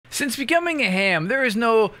Since becoming a ham, there is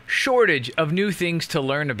no shortage of new things to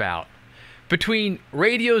learn about. Between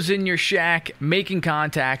radios in your shack, making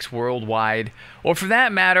contacts worldwide, or for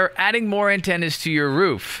that matter, adding more antennas to your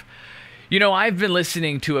roof. You know, I've been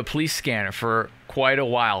listening to a police scanner for quite a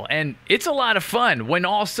while, and it's a lot of fun when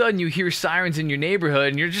all of a sudden you hear sirens in your neighborhood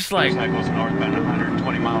and you're just like, goes northbound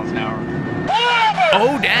 120 miles an hour.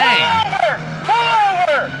 oh dang! Pull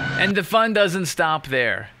over! And the fun doesn't stop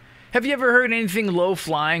there. Have you ever heard anything low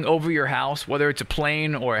flying over your house, whether it's a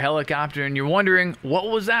plane or a helicopter, and you're wondering, what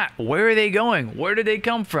was that? Where are they going? Where did they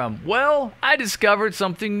come from? Well, I discovered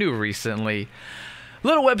something new recently. A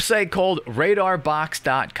little website called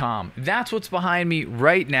RadarBox.com. That's what's behind me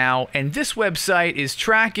right now, and this website is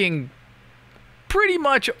tracking pretty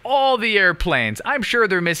much all the airplanes. I'm sure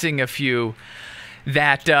they're missing a few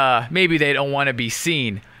that maybe they don't want to be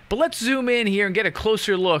seen. But let's zoom in here and get a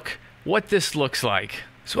closer look what this looks like.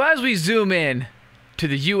 So as we zoom in to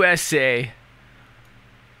the USA,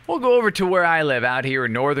 we'll go over to where I live out here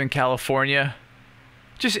in Northern California,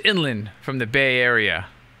 just inland from the Bay Area,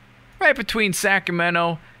 right between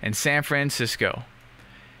Sacramento and San Francisco.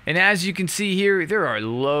 And as you can see here, there are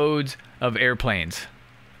loads of airplanes,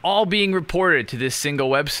 all being reported to this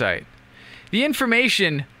single website. The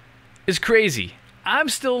information is crazy. I'm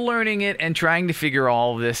still learning it and trying to figure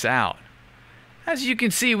all of this out. As you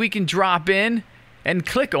can see, we can drop in and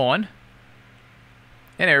click on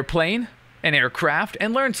an airplane, an aircraft,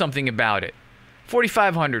 and learn something about it.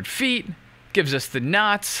 4,500 feet, gives us the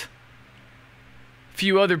knots, a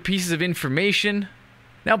few other pieces of information.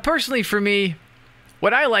 Now, personally for me,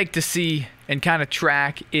 what I like to see and kind of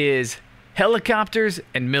track is helicopters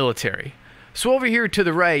and military. So over here to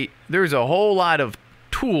the right, there's a whole lot of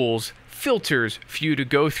tools, filters for you to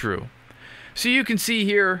go through. So you can see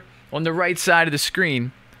here on the right side of the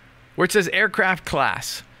screen where it says aircraft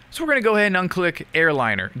class. So we're going to go ahead and unclick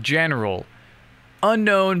airliner, general,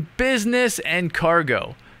 unknown, business, and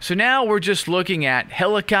cargo. So now we're just looking at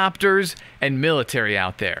helicopters and military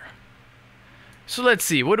out there. So let's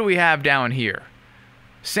see, what do we have down here?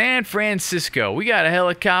 San Francisco. We got a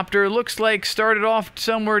helicopter, looks like started off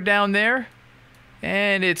somewhere down there,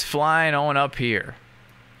 and it's flying on up here.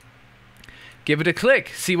 Give it a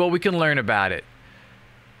click, see what we can learn about it.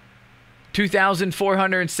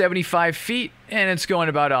 2,475 feet, and it's going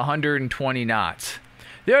about 120 knots.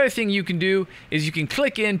 The other thing you can do is you can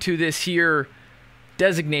click into this here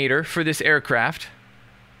designator for this aircraft,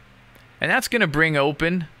 and that's going to bring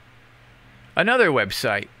open another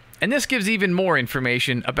website. And this gives even more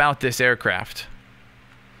information about this aircraft.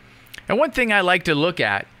 And one thing I like to look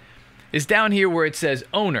at is down here where it says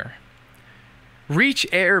owner. Reach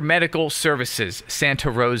Air Medical Services, Santa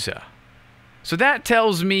Rosa. So that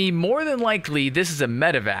tells me more than likely this is a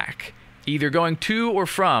medevac, either going to or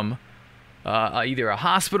from either a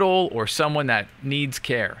hospital or someone that needs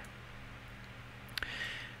care.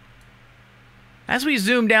 As we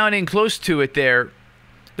zoom down in close to it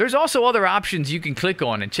there's also other options you can click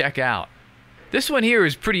on and check out. This one here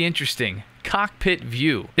is pretty interesting, cockpit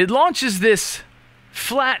view. It launches this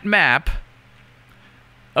flat map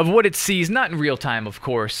of what it sees, not in real time of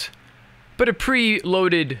course, but a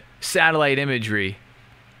pre-loaded satellite imagery.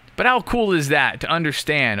 But how cool is that to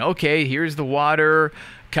understand? Okay, here's the water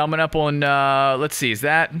coming up on, let's see, is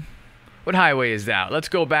that, what highway is that? Let's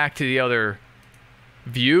go back to the other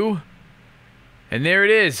view. And there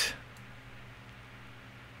it is.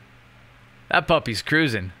 That puppy's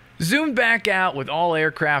cruising. Zoomed back out with all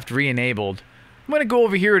aircraft re-enabled. I'm going to go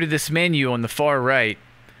over here to this menu on the far right.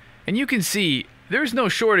 And you can see there's no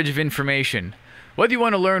shortage of information. Whether you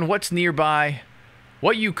want to learn what's nearby,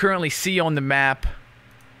 what you currently see on the map,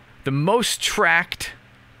 the most tracked.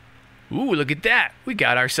 Ooh, look at that. We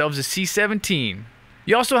got ourselves a C-17.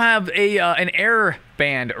 You also have an air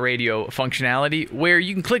band radio functionality where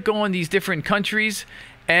you can click on these different countries,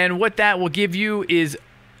 and what that will give you is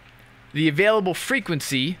the available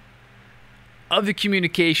frequency of the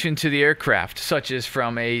communication to the aircraft, such as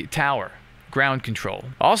from a tower, ground control.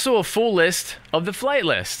 Also a full list of the flight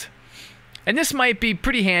list. And this might be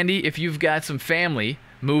pretty handy if you've got some family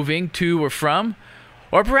moving to or from,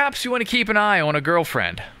 or perhaps you want to keep an eye on a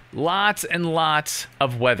girlfriend. Lots and lots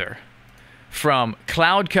of weather, from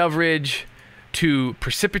cloud coverage to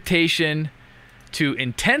precipitation to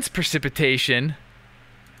intense precipitation.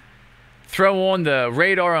 Throw on the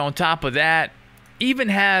radar on top of that, even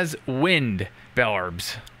has wind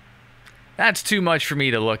barbs. That's too much for me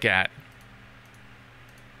to look at.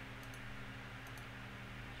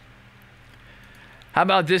 How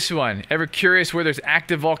about this one? Ever curious where there's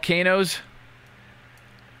active volcanoes?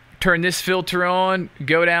 Turn this filter on,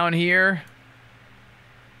 go down here.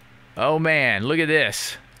 Oh man, look at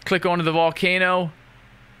this. Click onto the volcano.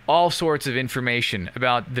 All sorts of information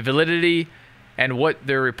about the validity and what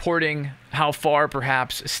they're reporting, how far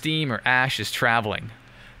perhaps steam or ash is traveling.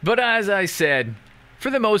 But as I said, for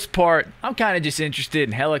the most part, I'm kind of just interested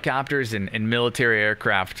in helicopters and military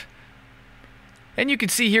aircraft. And you can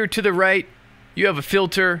see here to the right, you have a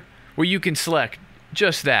filter where you can select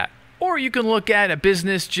just that. Or you can look at a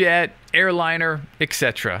business jet, airliner,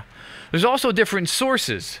 etc. There's also different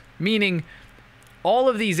sources, meaning all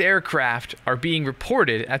of these aircraft are being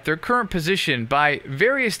reported at their current position by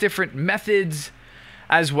various different methods,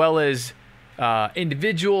 as well as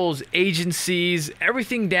individuals, agencies,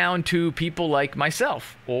 everything down to people like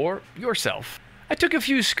myself or yourself. I took a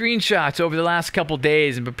few screenshots over the last couple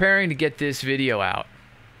days in preparing to get this video out.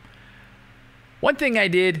 One thing I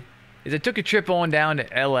did is I took a trip on down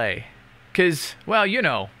to LA. Because, well, you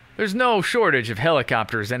know, there's no shortage of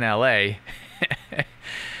helicopters in LA.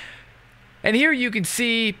 And here you can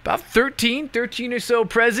see about 13 or so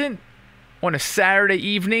present on a Saturday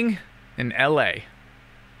evening in LA.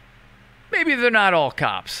 Maybe they're not all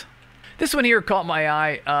cops. This one here caught my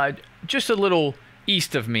eye just a little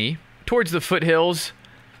east of me, towards the foothills.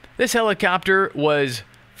 This helicopter was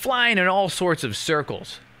flying in all sorts of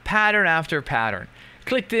circles, pattern after pattern.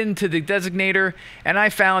 Clicked into the designator, and I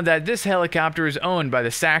found that this helicopter is owned by the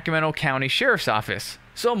Sacramento County Sheriff's Office.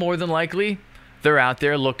 So more than likely, they're out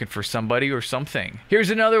there looking for somebody or something. Here's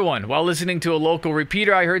another one. While listening to a local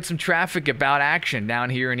repeater, I heard some traffic about action down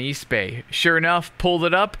here in East Bay. Sure enough, pulled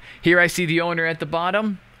it up. Here I see the owner at the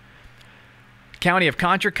bottom. County of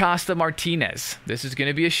Contra Costa Martinez. This is going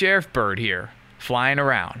to be a sheriff bird here, flying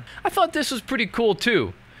around. I thought this was pretty cool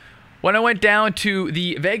too. When I went down to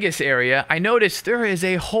the Vegas area, I noticed there is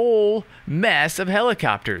a whole mess of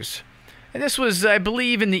helicopters. And this was, I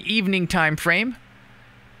believe, in the evening time frame.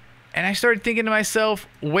 And I started thinking to myself,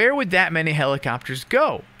 where would that many helicopters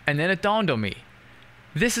go? And then it dawned on me.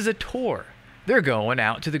 This is a tour. They're going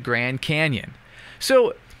out to the Grand Canyon.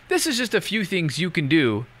 So this is just a few things you can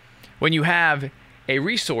do when you have a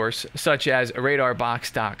resource such as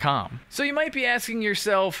RadarBox.com. So you might be asking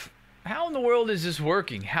yourself, how in the world is this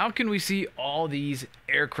working? How can we see all these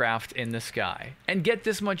aircraft in the sky and get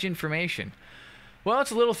this much information? Well, it's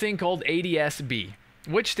a little thing called ADSB,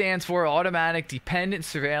 which stands for Automatic Dependent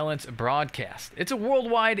Surveillance Broadcast. It's a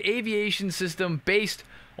worldwide aviation system based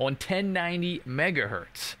on 1090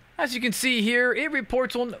 megahertz. As you can see here, it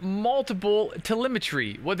reports on multiple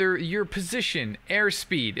telemetry, whether your position,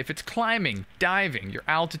 airspeed, if it's climbing, diving, your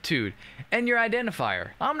altitude, and your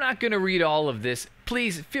identifier. I'm not going to read all of this.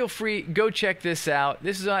 Please feel free, go check this out.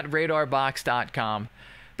 This is at radarbox.com.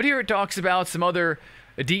 But here it talks about some other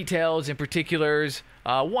details and particulars.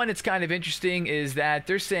 One that's kind of interesting is that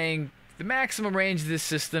they're saying the maximum range of this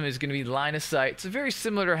system is going to be line of sight. It's very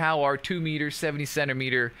similar to how our 2 meter, 70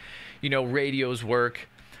 centimeter, radios work.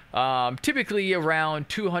 Typically around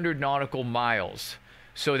 200 nautical miles.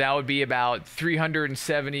 So that would be about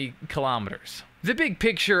 370 kilometers. The big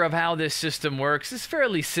picture of how this system works is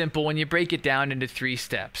fairly simple when you break it down into 3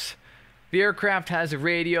 steps. The aircraft has a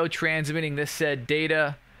radio transmitting this said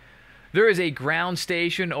data. There is a ground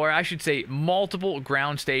station, or I should say multiple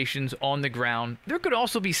ground stations on the ground. There could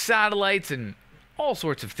also be satellites and all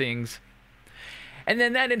sorts of things. And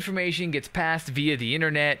then that information gets passed via the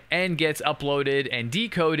internet and gets uploaded and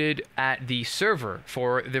decoded at the server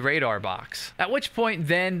for the radar box. At which point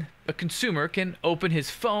then a consumer can open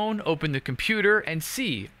his phone, open the computer, and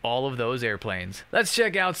see all of those airplanes. Let's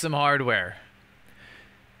check out some hardware.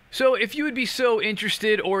 So if you would be so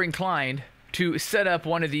interested or inclined to set up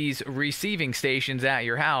one of these receiving stations at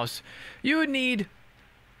your house, you would need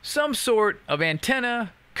some sort of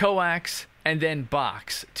antenna, coax, and then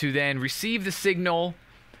box to then receive the signal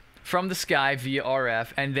from the sky via RF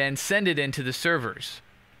and then send it into the servers.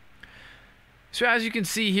 So as you can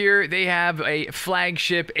see here, they have a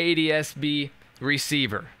flagship ADSB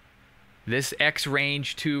receiver. This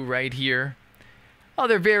X-Range 2 right here.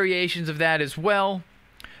 Other variations of that as well.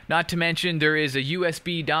 Not to mention there is a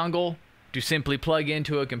USB dongle to simply plug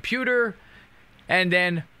into a computer and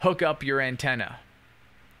then hook up your antenna.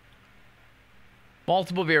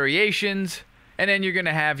 Multiple variations, and then you're going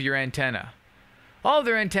to have your antenna. All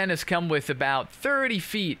their antennas come with about 30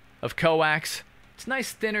 feet of coax. It's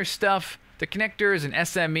nice thinner stuff. The connector is an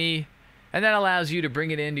SME, and that allows you to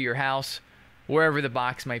bring it into your house wherever the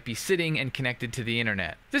box might be sitting and connected to the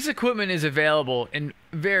internet. This equipment is available in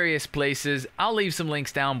various places. I'll leave some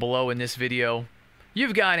links down below in this video.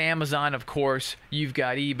 You've got Amazon, of course. You've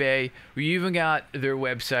got eBay. You even got their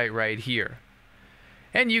website right here.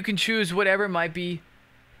 And you can choose whatever might be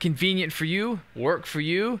convenient for you, work for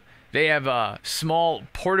you. They have small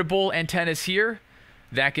portable antennas here.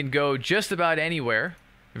 that can go just about anywhere,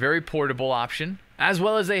 very portable option, as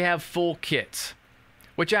well as they have full kits,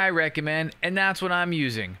 which I recommend, and that's what I'm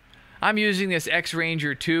using. I'm using this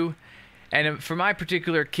X-Ranger 2, and for my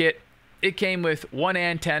particular kit, it came with one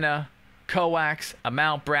antenna, coax, a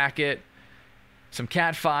mount bracket, some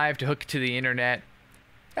Cat 5 to hook to the internet,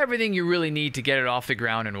 everything you really need to get it off the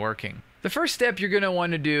ground and working. The first step you're going to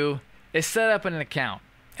want to do is set up an account.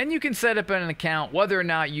 And you can set up an account whether or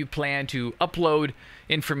not you plan to upload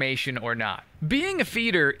information or not. Being a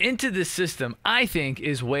feeder into this system, I think,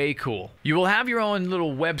 is way cool. You will have your own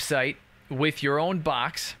little website with your own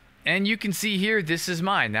box, and you can see here, this is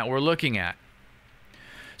mine that we're looking at.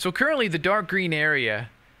 So currently the dark green area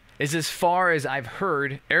is as far as I've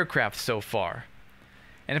heard aircraft so far.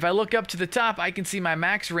 And if I look up to the top, I can see my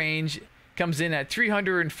max range comes in at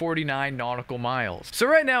 349 nautical miles. So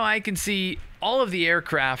right now I can see all of the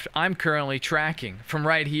aircraft I'm currently tracking from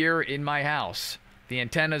right here in my house. The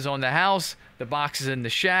antenna's on the house, the box is in the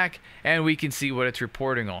shack, and we can see what it's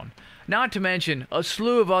reporting on. Not to mention a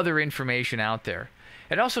slew of other information out there.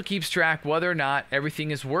 It also keeps track whether or not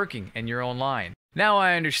everything is working and you're online. Now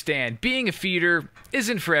I understand, being a feeder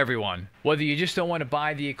isn't for everyone. Whether you just don't want to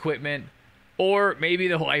buy the equipment, or maybe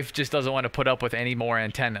the wife just doesn't want to put up with any more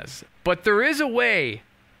antennas. But there is a way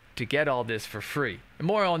to get all this for free.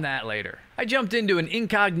 More on that later. I jumped into an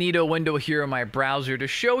incognito window here in my browser to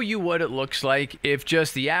show you what it looks like if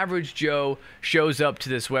just the average Joe shows up to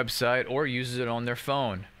this website or uses it on their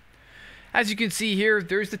phone. As you can see here,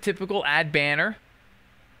 there's the typical ad banner.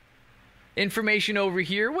 Information over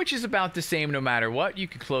here, which is about the same no matter what. You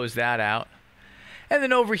can close that out. And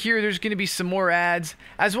then over here, there's going to be some more ads,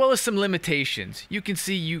 as well as some limitations. You can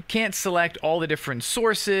see you can't select all the different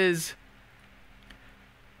sources.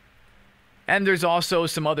 And there's also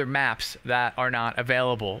some other maps that are not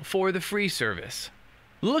available for the free service.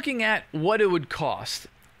 Looking at what it would cost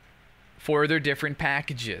for their different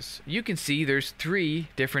packages, you can see there's 3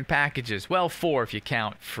 different packages. Well, 4 if you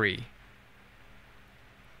count free.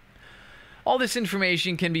 All this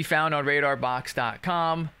information can be found on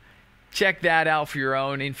RadarBox.com. Check that out for your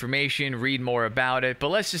own information, read more about it. But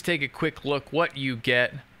let's just take a quick look what you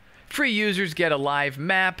get. Free users get a live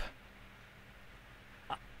map.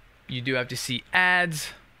 You do have to see ads.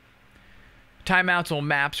 Timeouts on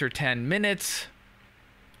maps are 10 minutes.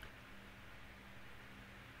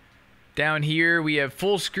 Down here we have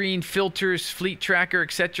full screen filters, fleet tracker,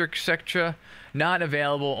 etc., not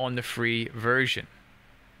available on the free version.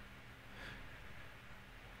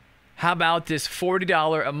 How about this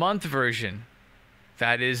 $40 a month version?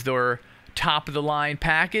 That is their top of the line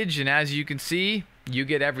package, and as you can see, you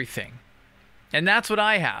get everything. And that's what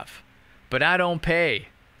I have, but I don't pay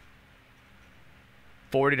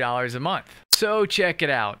 $40 a month. So check it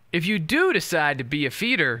out. If you do decide to be a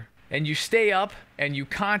feeder and you stay up and you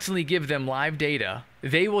constantly give them live data,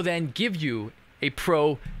 they will then give you a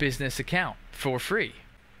pro business account for free.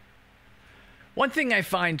 One thing I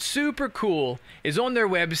find super cool is on their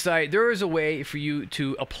website, there is a way for you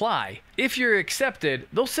to apply. If you're accepted,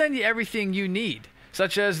 they'll send you everything you need,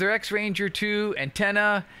 such as their X-Ranger 2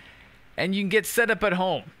 antenna, and you can get set up at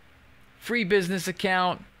home. Free business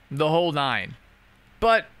account, the whole 9.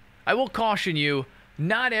 But I will caution you,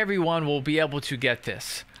 not everyone will be able to get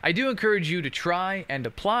this. I do encourage you to try and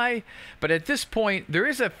apply, but at this point, there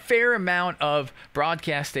is a fair amount of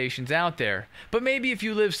broadcast stations out there. But maybe if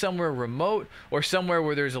you live somewhere remote or somewhere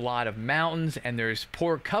where there's a lot of mountains and there's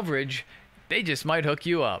poor coverage, they just might hook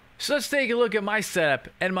you up. So let's take a look at my setup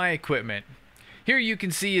and my equipment. Here you can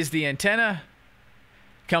see is the antenna.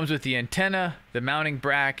 Comes with the antenna, the mounting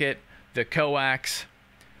bracket, the coax.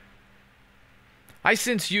 I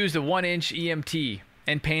since used a 1-inch EMT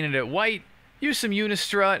and painted it white. Use some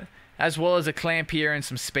unistrut, as well as a clamp here and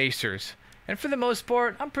some spacers. And for the most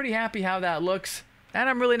part, I'm pretty happy how that looks, and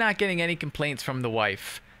I'm really not getting any complaints from the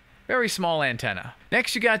wife. Very small antenna.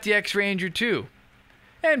 Next you got the X-Ranger 2.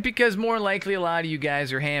 And because more likely a lot of you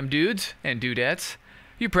guys are ham dudes and dudettes,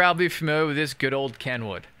 you're probably familiar with this good old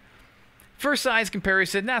Kenwood. First size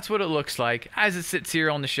comparison, that's what it looks like as it sits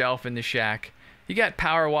here on the shelf in the shack. You got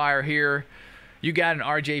power wire here, you got an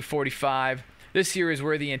RJ45. This here is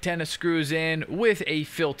where the antenna screws in with a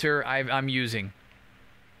filter I'm using.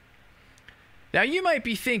 Now you might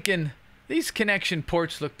be thinking, these connection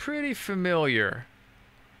ports look pretty familiar.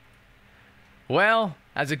 Well,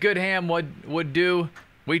 as a good ham would do,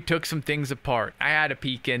 we took some things apart. I had a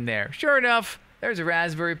peek in there. Sure enough, there's a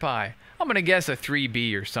Raspberry Pi. I'm gonna guess a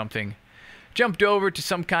 3B or something. Jumped over to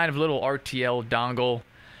some kind of little RTL dongle,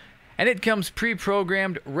 and it comes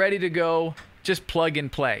pre-programmed, ready to go. Just plug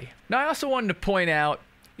and play. Now I also wanted to point out,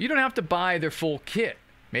 you don't have to buy their full kit.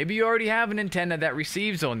 Maybe you already have an antenna that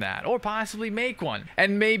receives on that, or possibly make one.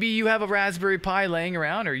 And maybe you have a Raspberry Pi laying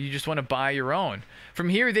around, or you just want to buy your own. From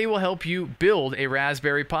here, they will help you build a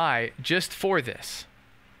Raspberry Pi just for this.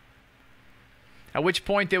 At which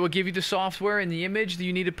point they will give you the software and the image that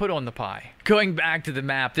you need to put on the Pi. Going back to the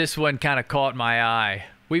map, this one kind of caught my eye.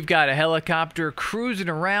 We've got a helicopter cruising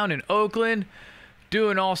around in Oakland,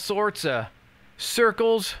 doing all sorts of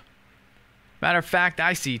circles. Matter of fact,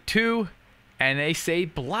 I see 2, and they say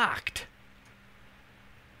blocked.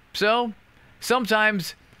 So,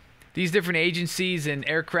 sometimes these different agencies and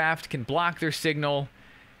aircraft can block their signal,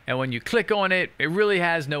 and when you click on it, it really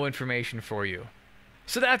has no information for you.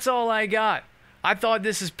 So that's all I got. I thought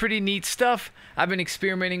this is pretty neat stuff. I've been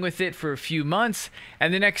experimenting with it for a few months,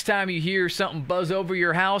 and the next time you hear something buzz over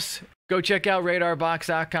your house, go check out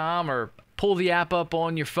RadarBox.com or pull the app up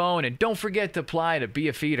on your phone, and don't forget to apply to be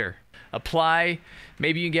a feeder. Apply,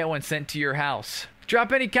 maybe you can get one sent to your house.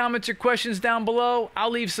 Drop any comments or questions down below. I'll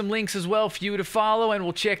leave some links as well for you to follow, and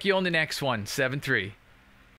we'll check you on the next one. 7-3.